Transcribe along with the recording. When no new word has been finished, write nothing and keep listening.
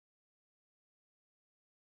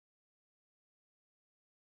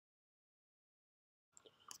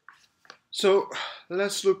So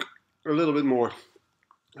let's look a little bit more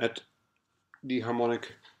at the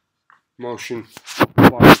harmonic motion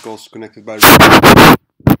particles connected by radiation.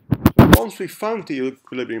 So once we found the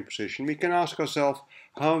equilibrium position, we can ask ourselves,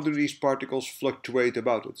 how do these particles fluctuate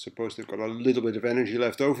about it? Suppose they've got a little bit of energy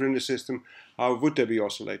left over in the system, how would they be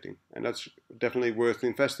oscillating? And that's definitely worth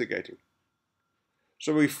investigating.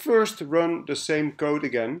 So we first run the same code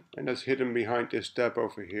again, and that's hidden behind this tab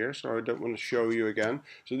over here, so I don't want to show you again.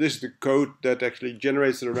 So this is the code that actually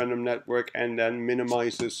generates the random network and then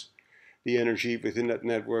minimizes the energy within that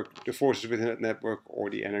network, the forces within that network, or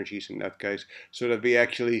the energies in that case, so that we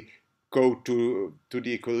actually go to the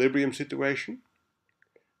equilibrium situation.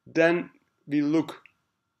 Then we look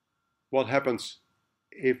what happens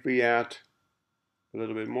if we add a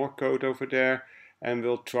little bit more code over there, and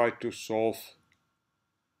we'll try to solve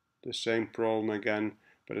the same problem again,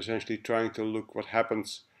 but essentially trying to look what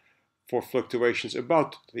happens for fluctuations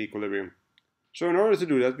about the equilibrium. So in order to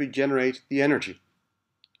do that, we generate the energy.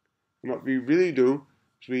 And what we really do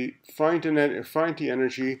is we find the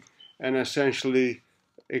energy and essentially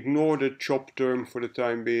ignore the chop term for the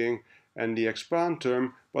time being and the expand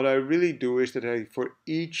term. What I really do is that for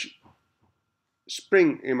each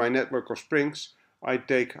spring in my network of springs, I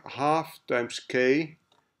take half times k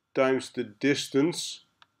times the distance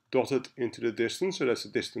dotted into the distance, so that's the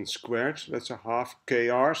distance squared, so that's a half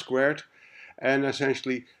kr squared, and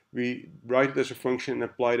essentially we write it as a function and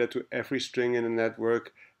apply that to every string in the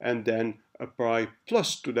network, and then apply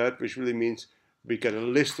plus to that, which really means we get a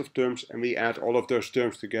list of terms and we add all of those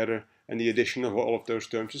terms together, and the addition of all of those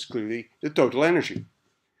terms is clearly the total energy.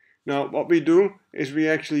 Now what we do is we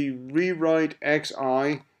actually rewrite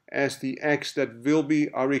xi as the x that will be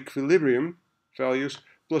our equilibrium values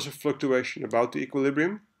plus a fluctuation about the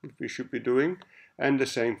equilibrium, which we should be doing, and the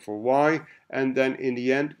same for y, and then in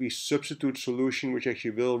the end we substitute solution which actually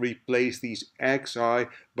will replace these xi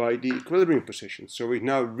by the equilibrium position. So we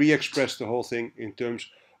now re-express the whole thing in terms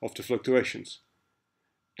of the fluctuations.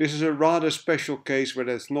 This is a rather special case where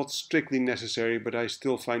that's not strictly necessary, but I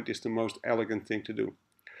still find this the most elegant thing to do.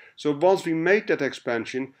 So once we made that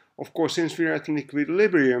expansion, of course, since we are at an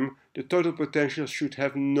equilibrium, the total potential should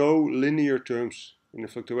have no linear terms in the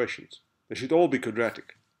fluctuations. They should all be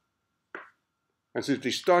quadratic. And since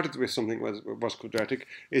we started with something that was quadratic,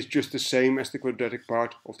 it's just the same as the quadratic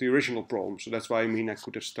part of the original problem. So that's why I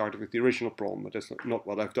could have started with the original problem, but that's not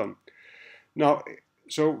what I've done. Now,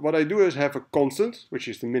 so what I do is have a constant, which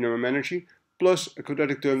is the minimum energy, plus a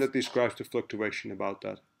quadratic term that describes the fluctuation about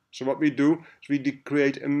that. So what we do is we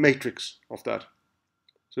create a matrix of that.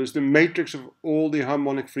 So it's the matrix of all the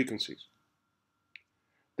harmonic frequencies.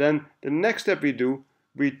 Then the next step we do,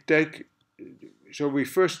 we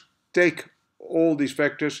first take all these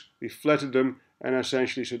vectors, we flatten them, and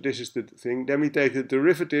essentially, so this is the thing. Then we take the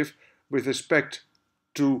derivative with respect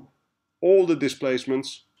to all the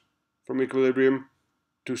displacements from equilibrium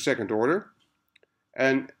to second order.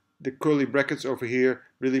 And the curly brackets over here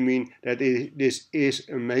really mean that this is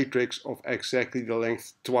a matrix of exactly the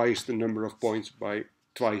length twice the number of points by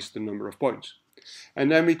twice the number of points.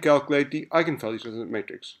 And then we calculate the eigenvalues of the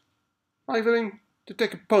matrix. Are you willing to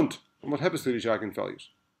take a punt on what happens to these eigenvalues?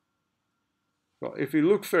 Well, if we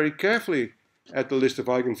look very carefully at the list of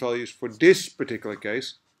eigenvalues for this particular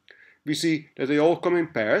case, we see that they all come in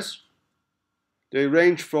pairs. They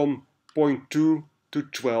range from 0.2 to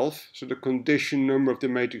 12, so the condition number of the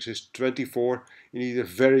matrix is 24. You need a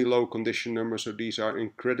very low condition number, so these are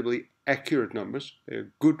incredibly accurate numbers. They're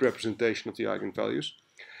a good representation of the eigenvalues.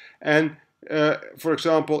 And for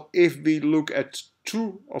example, if we look at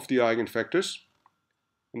two of the eigenvectors,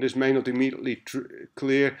 and this may not immediately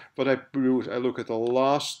clear, but I look at the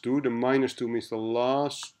last two. The -2 means the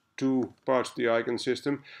last two parts of the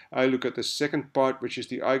eigensystem. I look at the second part, which is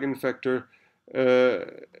the eigenvector,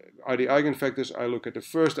 are the eigenvectors. I look at the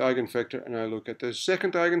first eigenvector and I look at the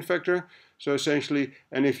second eigenvector. So essentially,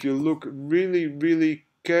 and if you look really, really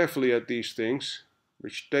carefully at these things,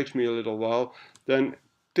 which takes me a little while, then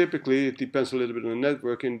typically it depends a little bit on the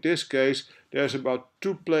network. In this case, there's about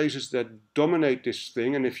 2 places that dominate this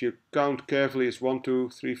thing, and if you count carefully, it's 1, 2,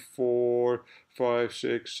 3, 4, 5,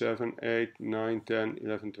 6, 7, 8, 9, 10,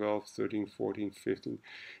 11, 12, 13, 14, 15,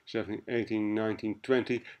 17, 18, 19,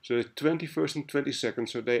 20. So the 21st and 22nd,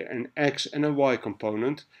 so they are an x and a y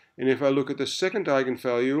component. And if I look at the second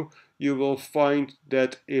eigenvalue, you will find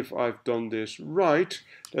that if I've done this right,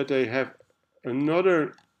 that they have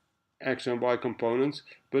another x and y components,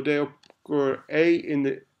 but they occur A in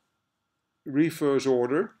the reverse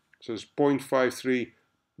order, so it's 0.53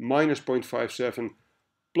 minus 0.57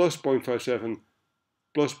 plus 0.57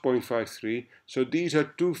 plus 0.53. So these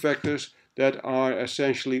are two vectors that are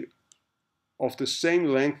essentially of the same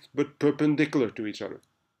length but perpendicular to each other.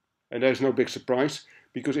 And there's no big surprise,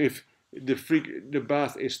 because if the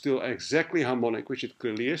bath is still exactly harmonic, which it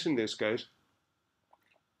clearly is in this case,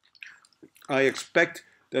 I expect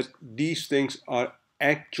that these things are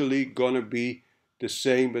actually going to be the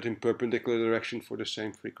same but in perpendicular direction for the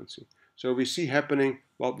same frequency. So we see happening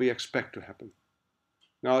what we expect to happen.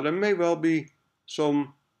 Now there may well be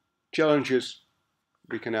some challenges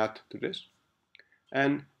we can add to this,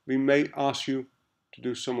 and we may ask you to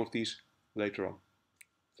do some of these later on.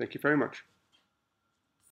 Thank you very much.